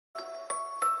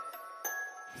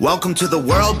Welcome to the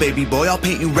world, baby boy, I'll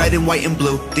paint you red and white and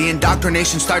blue. The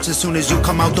indoctrination starts as soon as you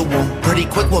come out the womb. Pretty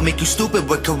quick, we'll make you stupid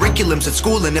with curriculums at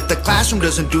school. And if the classroom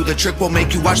doesn't do the trick, we'll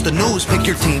make you watch the news. Pick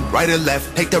your team, right or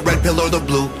left, take the red pill or the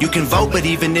blue. You can vote, but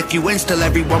even if you win, still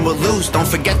everyone will lose. Don't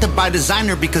forget to buy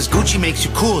designer because Gucci makes you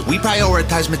cool. We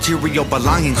prioritize material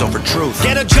belongings over truth.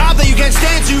 Get a job that you can't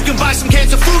stand so you can buy some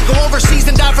cans of food. Go overseas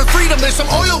and die for freedom, there's some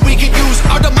oil we can use.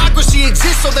 Our democracy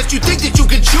exists so that you think that you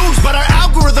can choose, but our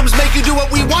algorithms make you do what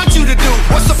we want you to do.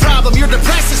 What's the problem? You're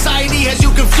depressed, society has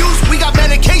you confused. We got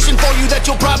medication for you that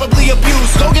you'll probably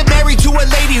abuse. Go get married to a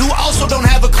lady who also don't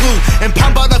have a clue, and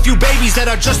pump out a few babies that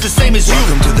are just the same as you.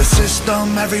 Welcome to the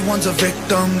system, everyone's a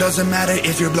victim. Doesn't matter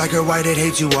if you're black or white, it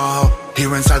hates you all.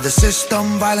 Here inside the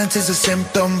system, violence is a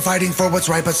symptom. Fighting for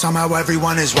what's right, but somehow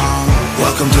everyone is wrong.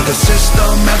 Welcome to the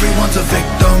system, everyone's a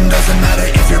victim. Doesn't matter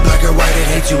if you're black or white, it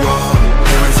hates you all.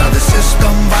 Here inside the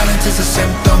system, violence is a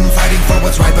symptom. Fighting for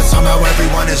what's right, but somehow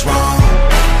everyone is wrong.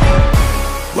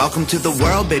 Welcome to the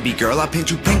world, baby girl, I'll paint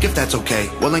you pink if that's okay.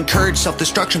 We'll encourage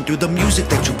self-destruction through the music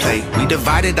that you play. We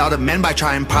divided all the men by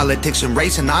trying politics and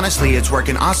race, and honestly it's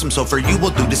working awesome, so for you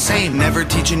we'll do the same. Never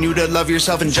teaching you to love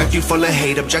yourself, inject you full of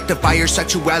hate. Objectify your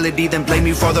sexuality, then blame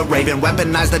you for the rape. And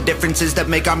weaponize the differences that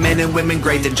make our men and women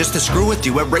great. Then just to screw with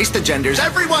you, erase the genders,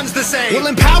 everyone's the same. We'll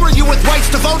empower you with rights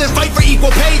to vote and fight for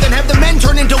equal pay. Then have the men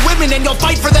turn into women and you'll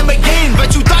fight for them again.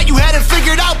 But you thought you had it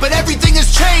figured out, but everything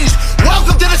has changed.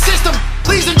 Welcome to the system,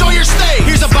 please enjoy your stay.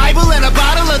 Here's a Bible and a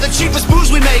bottle of the cheapest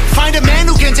booze we make. Find a man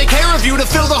who can take care of you to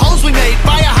fill the holes we made.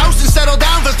 Buy a house and settle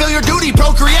down, fulfill your duty,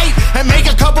 procreate, and make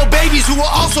a couple babies who will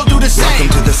also do the same.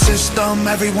 Welcome to the system,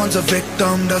 everyone's a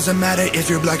victim. Doesn't matter if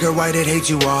you're black or white, it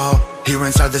hates you all. Here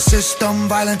inside the system,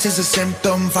 violence is a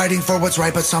symptom. Fighting for what's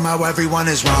right, but somehow everyone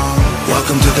is wrong.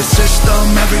 Welcome to the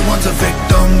system, everyone's a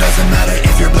victim. Doesn't matter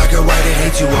if you're black or white, it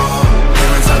hates you all.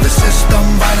 Here inside the system,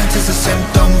 violence is a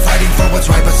symptom. Fighting for what's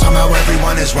right, but somehow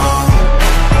everyone is wrong.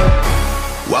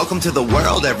 Welcome to the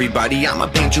world, everybody. I'ma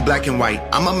paint you black and white.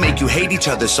 I'ma make you hate each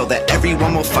other so that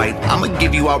everyone will fight. I'ma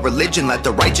give you our religion, let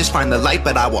the righteous find the light.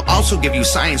 But I will also give you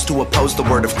science to oppose the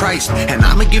word of Christ. And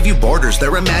I'ma give you borders,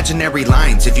 they're imaginary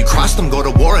lines. If you cross them, go to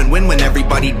war and win when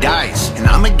everybody dies. And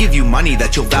I'ma give you money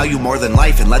that you'll value more than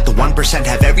life, and let the 1%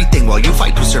 have everything while you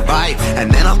fight to survive.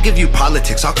 And then I'll give you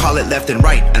politics, I'll call it left and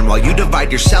right. And while you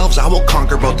divide yourselves, I will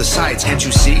conquer both the sides. Can't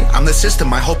you see? I'm the system,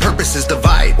 my whole purpose is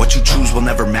divide. What you choose will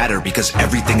never matter because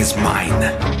everything is mine.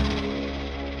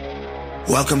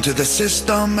 Welcome to the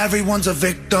system, everyone's a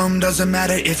victim. Doesn't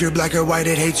matter if you're black or white,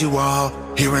 it hates you all.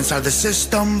 Here inside the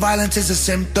system, violence is a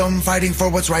symptom. Fighting for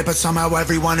what's right, but somehow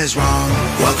everyone is wrong.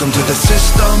 Welcome to the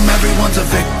system, everyone's a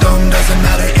victim. Doesn't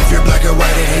matter if you're black or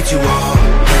white, it hates you all.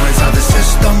 Here inside the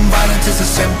system, violence is a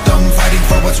symptom. Fighting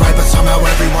for what's right, but somehow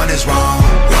everyone is wrong.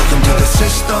 Welcome to the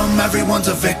system, everyone's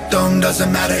a victim.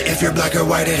 Doesn't matter if you're black or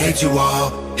white, it hates you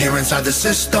all. Here inside the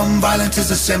system, violence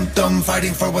is a symptom.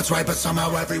 Fighting for what's right, but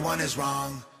somehow everyone is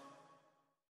wrong.